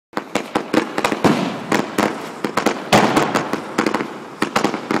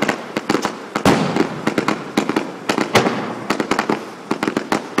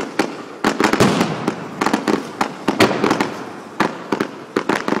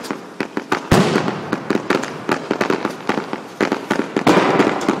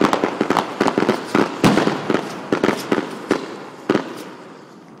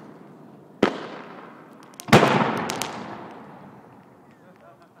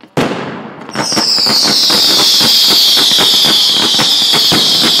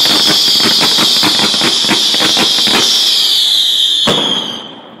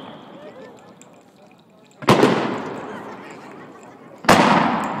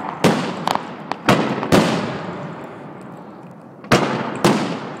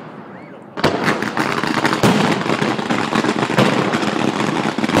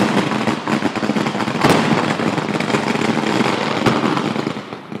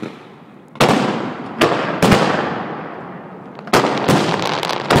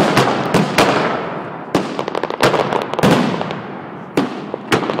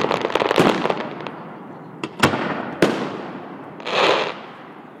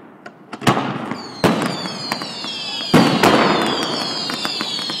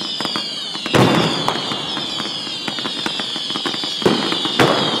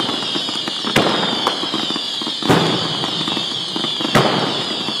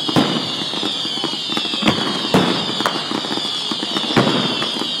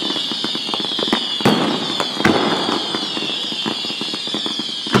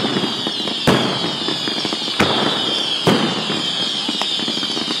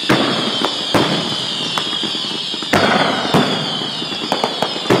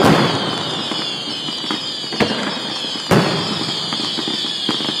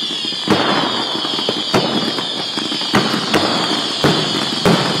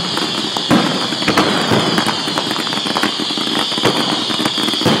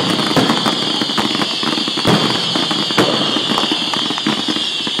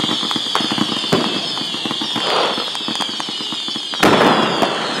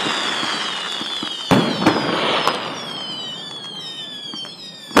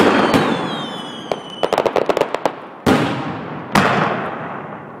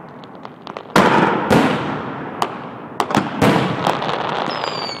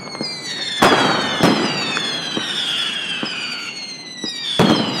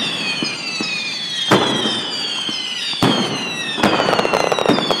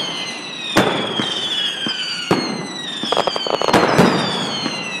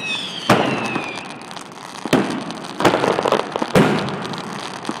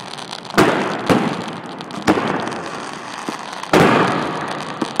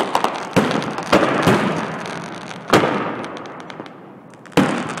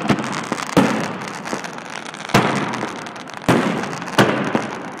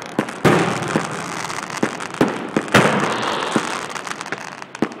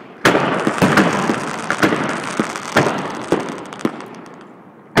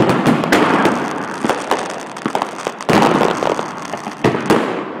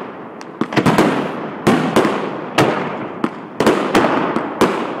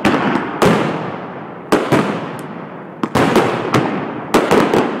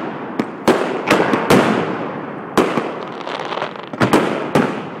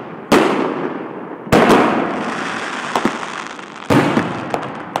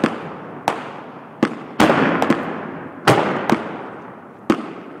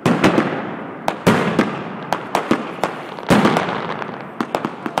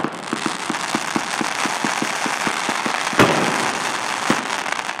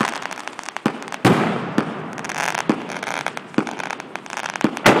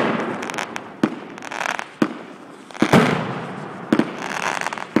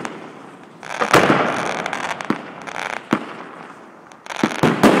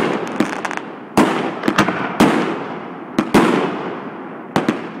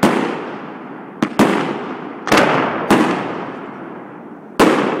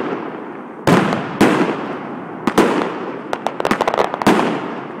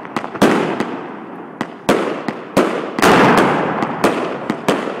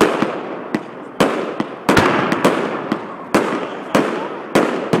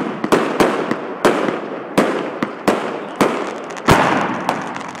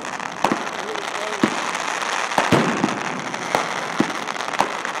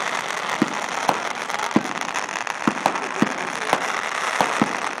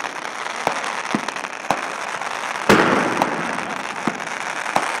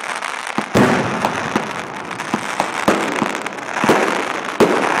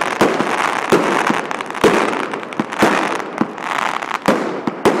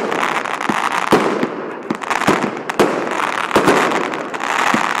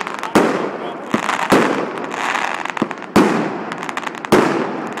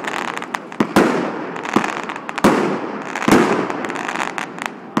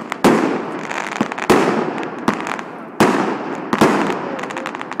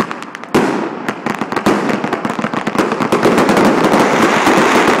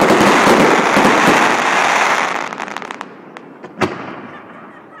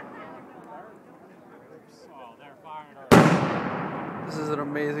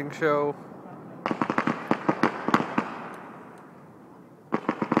show.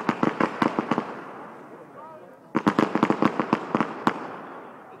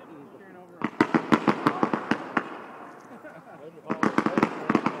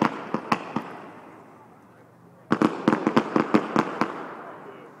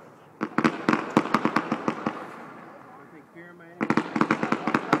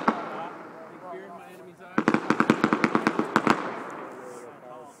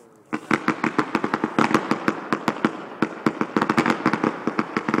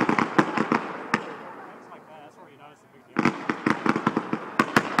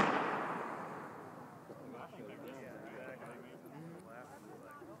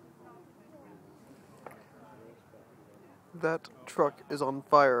 That truck is on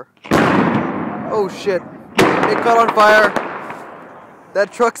fire. Oh shit. It caught on fire.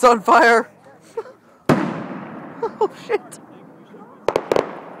 That truck's on fire. Oh shit.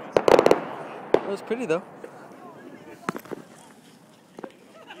 That was pretty though.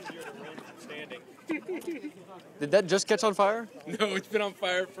 Did that just catch on fire? No, it's been on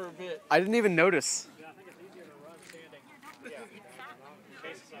fire for a bit. I didn't even notice.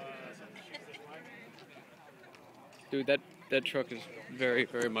 Dude, that truck is very,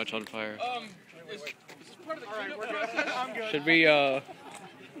 very much on fire. Is this part of the cleanup process? I'm good. Should we,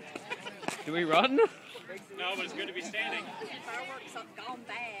 do we run? No, but it's good to be standing. Fireworks have gone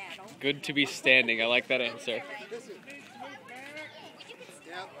bad. Good to be standing. I like that answer.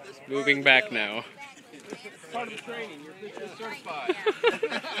 Moving back now. Part of the training. You're officially certified.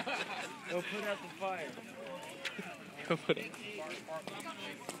 Go put out the fire. Go put it.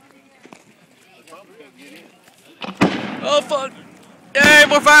 Oh, fun! Yay,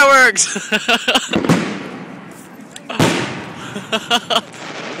 more fireworks!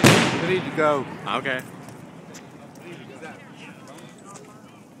 We need to go. Okay.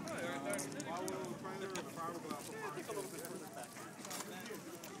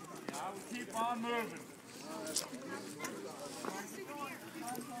 Keep on moving.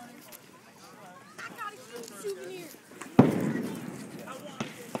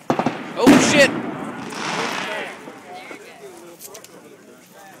 Oh, shit!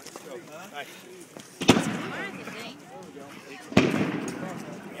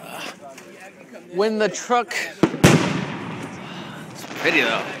 When the truck... It's pretty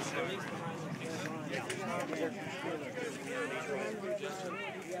though.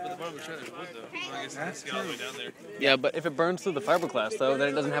 Yeah, but if it burns through the fiberglass though, then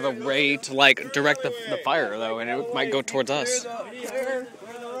it doesn't have a way to like direct the fire though, and it might go towards us. Clear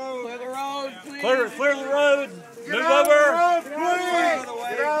the road, please. Clear the road. Move over.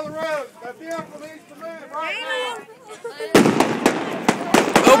 Get out of the road. That vehicle needs to move right now.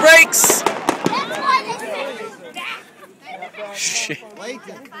 No brakes! Shit.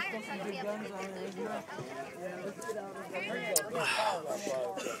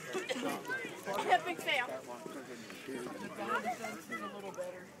 Big fail.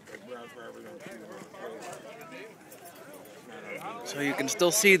 So you can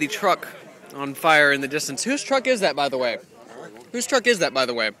still see the truck on fire in the distance. Whose truck is that, by the way? Whose truck is that, by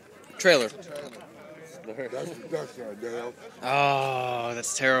the way? Trailer. That's Dale. Oh,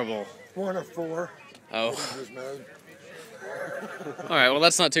 that's terrible. 1 of 4. Oh. Just made. All right, well,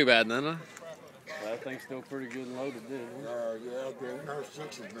 that's not too bad then, huh? That thing's still pretty good and loaded, then. Yeah, no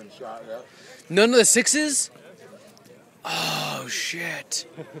 6 has been shot yet. None of the 6s? Oh, shit.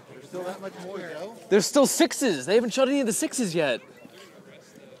 There's still that much more to go? There's still 6s. They haven't shot any of the 6s yet.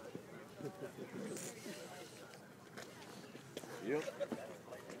 Yep.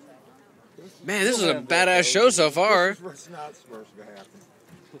 Man, this is a badass show so far. This is what's not supposed to happen.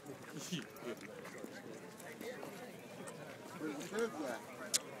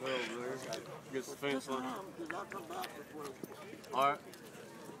 Where's the fence at? Get the fence line. All right.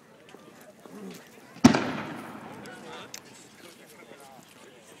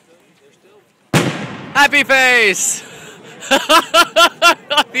 Happy face!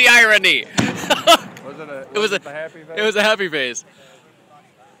 The irony. It was a happy face.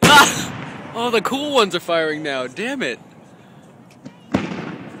 Ah! Oh, the cool ones are firing now. Damn it.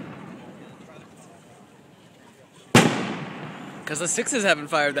 Because the 6s haven't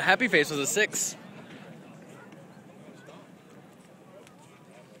fired. The happy face was a 6.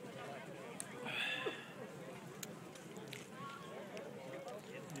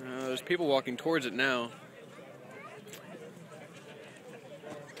 There's people walking towards it now.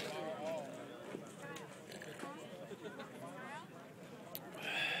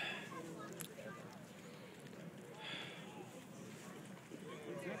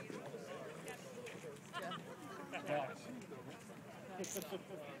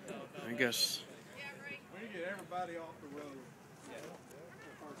 I guess. We need to get everybody off the road.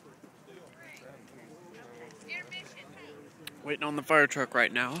 Waiting on the fire truck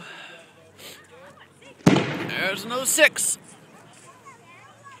right now. There's an 06.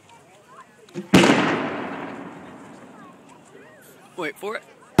 Wait for it.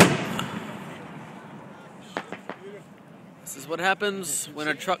 This is what happens when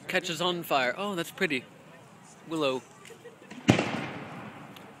a truck catches on fire. Oh, that's pretty. Willow.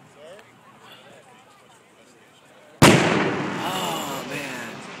 Oh,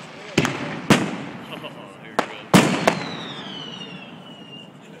 man.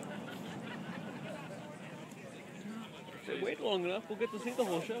 If they wait long enough, we'll get to see the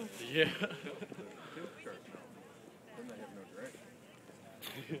whole show. Yeah.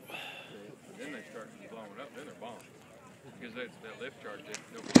 Then they start blowing up, then they're bombed. Because that lift charge,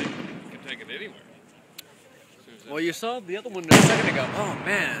 nobody can take it anywhere. Well, you saw the other one a second ago. Oh,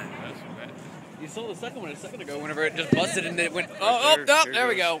 man. That's bad. You saw the second one a second ago whenever it just busted and it went, oh, there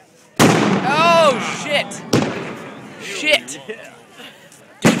we go. Oh, shit. Shit.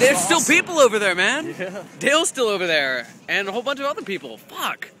 Dude, there's still people over there, man. Yeah. Dale's still over there. And a whole bunch of other people.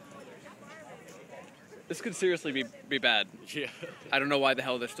 Fuck. This could seriously be bad. Yeah. I don't know why the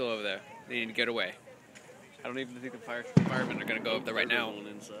hell they're still over there. They need to get away. I don't even think the firemen are going to go up there right now.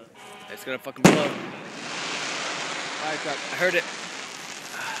 It's going to fucking blow. Fire truck. I heard it.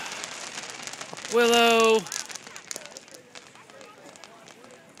 Willow.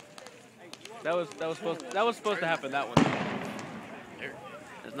 That was supposed to happen. That one.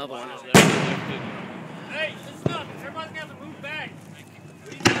 There's another one. Hey, listen up. Everybody's got to move back.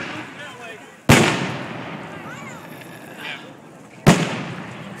 We need to move that way.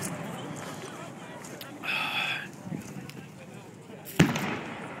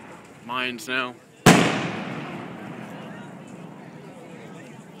 Mines now.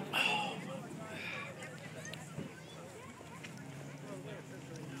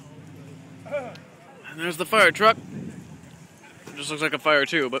 And there's the fire truck. It just looks like a fire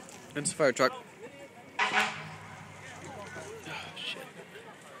too, but it's a fire truck. Oh, shit.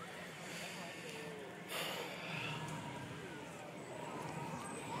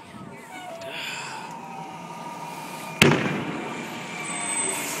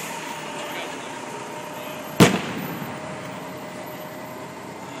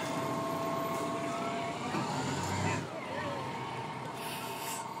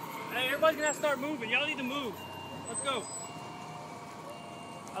 Hey, everybody's gonna have to start moving. Y'all need to move. Let's go.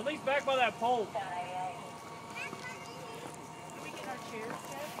 At least back by that pole.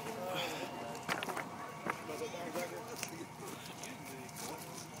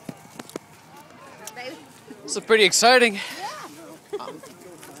 This is pretty exciting.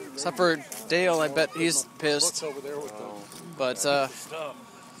 Except for Dale, I bet he's pissed. But, It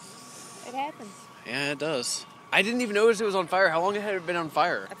happens. yeah, it does. I didn't even notice it was on fire. How long had it been on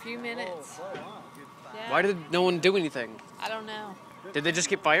fire? A few minutes. Yeah. Why did no one do anything? I don't know. Did they just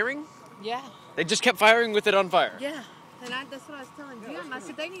keep firing? Yeah. They just kept firing with it on fire. Yeah. And that's what I was telling Jim. I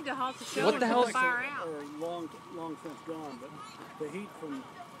said they need to halt the show What and the put hell? the fire out. Long since gone, but the heat from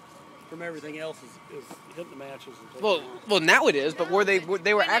everything else is hitting the matches. And Well, now it is. But were they were When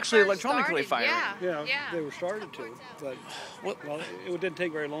it actually first electronically started, firing? yeah, they were started to, but it didn't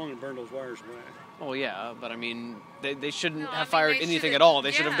take very long to burn those wires away. Oh yeah, but I mean, they shouldn't No, I have mean, fired they anything should've- at all.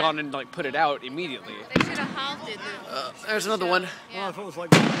 They should have yeah. gone and like put it out immediately. They should have halted the There's another one. Yeah. Well, if it was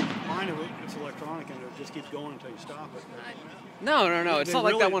like mine, it's electronic and it just keeps going until you stop it. No, it's They not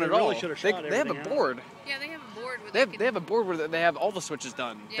like that really- one they at really all. should've They shot have a everything out. board. Yeah, they have a board where They have a board where they have all the switches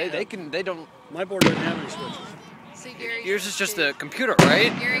done. Yeah. They don't. My board doesn't have any switches. See, Gary. Yours is just a too. computer,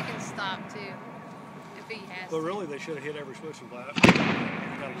 right? Gary can stop too, if he has But to. really, they should have hit every switch and blast.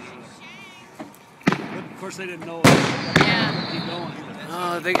 But of course, they didn't know. Yeah. Keep going.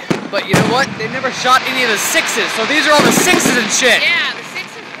 But you know what? They never shot any of the sixes, so these are all the sixes and shit. Yeah, the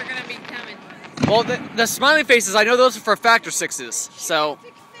sixes are gonna be coming. Well, the smiley faces, I know those are for factor sixes, so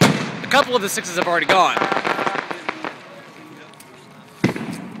a couple of the sixes have already gone.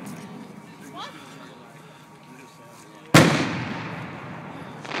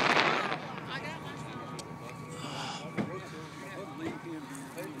 I got my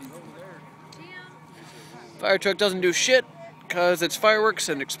Fire truck doesn't do shit because it's fireworks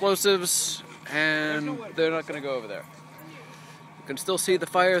and explosives, and they're not going to go over there. You can still see the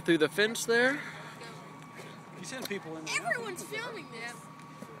fire through the fence there. You send people in there. Everyone's filming this.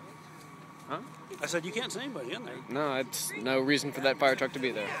 Huh? I said you can't send anybody in there. No, it's no reason for that fire truck to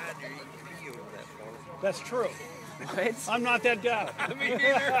be there. That's true. What? I'm not that guy. Me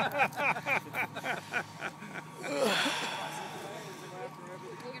neither.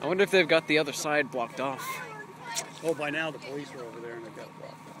 I wonder if they've got the other side blocked off. Oh, by now the police are over there and they got it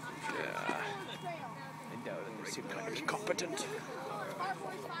blocked off. Yeah. I doubt it. They seem kind of incompetent.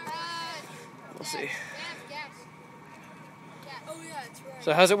 We'll see.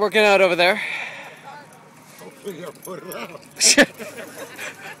 So how's it working out over there? Hopefully they'll put it out.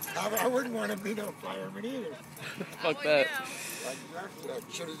 I wouldn't want to be no fireman either. Fuck that. I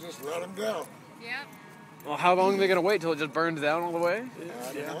should have just let them go. Yep. Well, how long are they gonna wait till it just burns down all the way?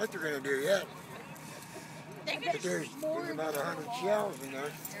 I don't know what they're going to do yet. But there's about 100 shells in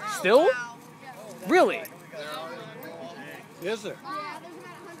there. Still? Really? Is there?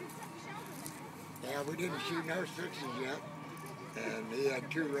 Yeah, we didn't shoot no sixes yet. And he had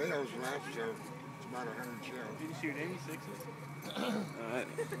 2 rails left, so it's about 100 shells. Did you shoot any sixes? Alright.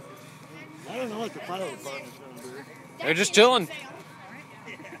 I don't know what the fire department's going to do. They're just chilling.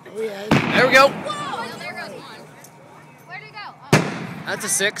 Oh, yeah. There we go. Whoa! There goes one. Where'd it go? Oh. That's a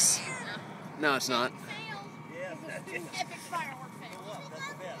 6. No, it's not. Epic firework fail.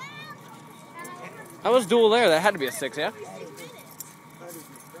 That was dual there. That had to be a 6, yeah?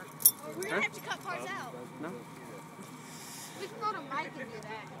 We're gonna have to cut cars out. No? We can go to Mike and do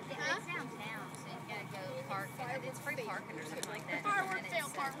that. It's downtown, so you gotta go park. It's free parking or something like that. Firework fail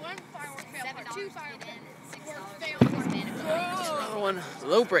part 1, firework fail part 2, $7 firework to get in, and $6 fail for part the Another one.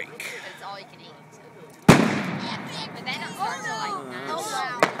 Low break. But it's all you can eat. So. But they don't start till like 9. Oh,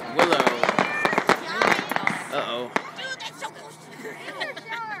 wow. Willow. Uh-oh. Dude, that's so close to the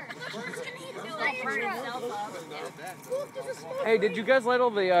Hey, did you guys light all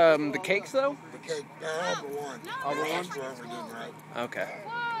the cakes, though? The cake, all but one. All but one? That's what we did right. Okay.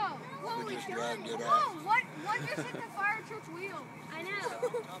 Whoa! Holy We just shit. dragged it Whoa! out. What just hit the fire truck's wheel? I know.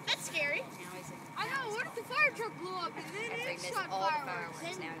 That's scary. I know. What if the fire truck blew up and then They it miss shot all the fireworks?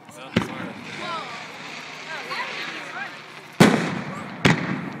 fireworks now. Whoa.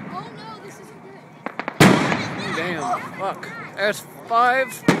 Oh no, this isn't good. Damn. Fuck. There's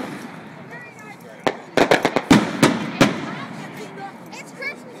 5. It's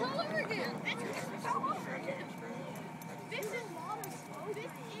Christmas all over again. It's Christmas all over again. This is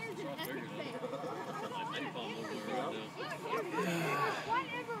this is an epic fail.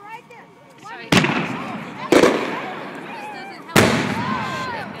 Whatever, right there.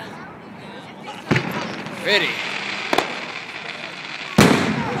 Ready.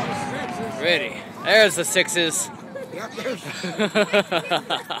 Ready. There's the 6s. Yep, there's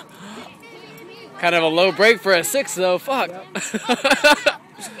Kind of a low break for a 6, though. Fuck.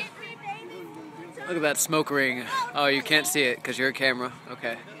 Look at that smoke ring. Oh, you can't see it because you're a camera.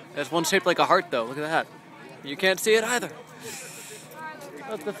 Okay. There's one shaped like a heart, though. Look at that. You can't see it either.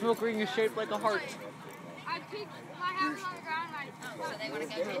 Look, the smoke ring is shaped like a heart. I kicked my house on the ground. So they want to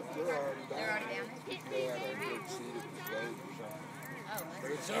go too? They're already down there? But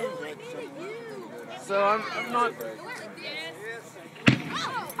it sounds like something. So I'm not...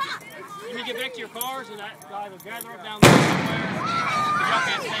 You need to get back to your cars and that guy will gather up down there somewhere. Y'all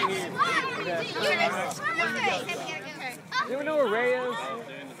can't stay here. Do you know where Ray is?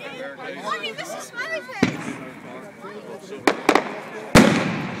 Mommy, this is Smiley Face.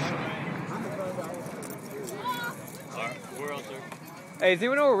 Where else, sir? Hey, do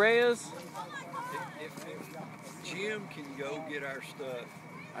you know where Ray is? If Jim can go get our stuff,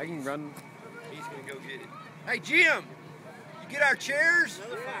 I can run. he's gonna go get it. Hey Jim, you get our chairs?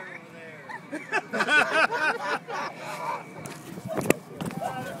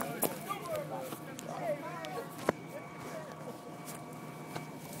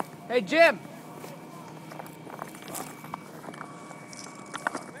 Hey, Jim!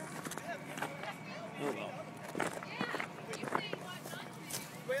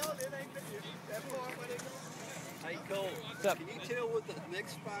 Hey Cole, What's up? can you tell what the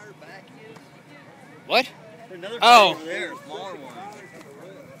next fire back is? What? Another Oh! Over there, smaller one.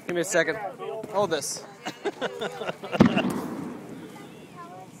 Give me a second. Hold this. I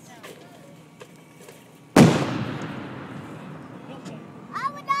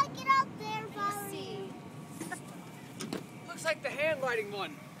would not get up there, Bobby. Looks like the hand lighting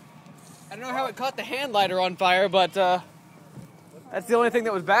one. I don't know how it caught the hand lighter on fire, but that's the only thing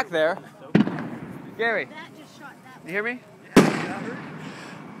that was back there. Gary, That just shot that you hear me? What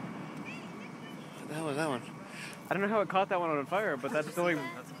the hell was that one? I don't know how it caught that one on fire, but that's the only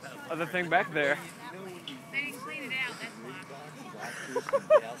other thing back there. They didn't clean it out, that's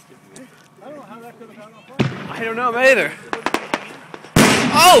why. I don't know how that could have gotten on fire. I don't know either.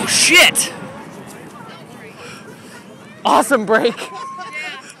 Oh, shit! Awesome break.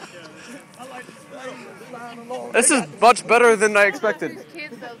 This is much better than I expected.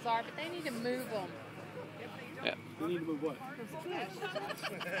 Kids those are, but they need to move them. Yeah. We need to move what?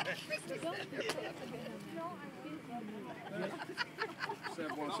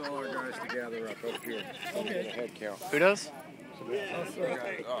 Seb wants all our guys to gather up here. Okay. Head count. Who does? Our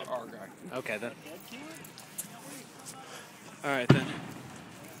guy. Okay then. All right then.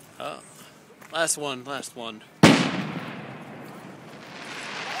 Last one.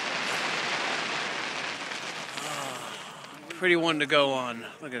 Pretty one to go on.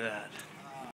 Look at that.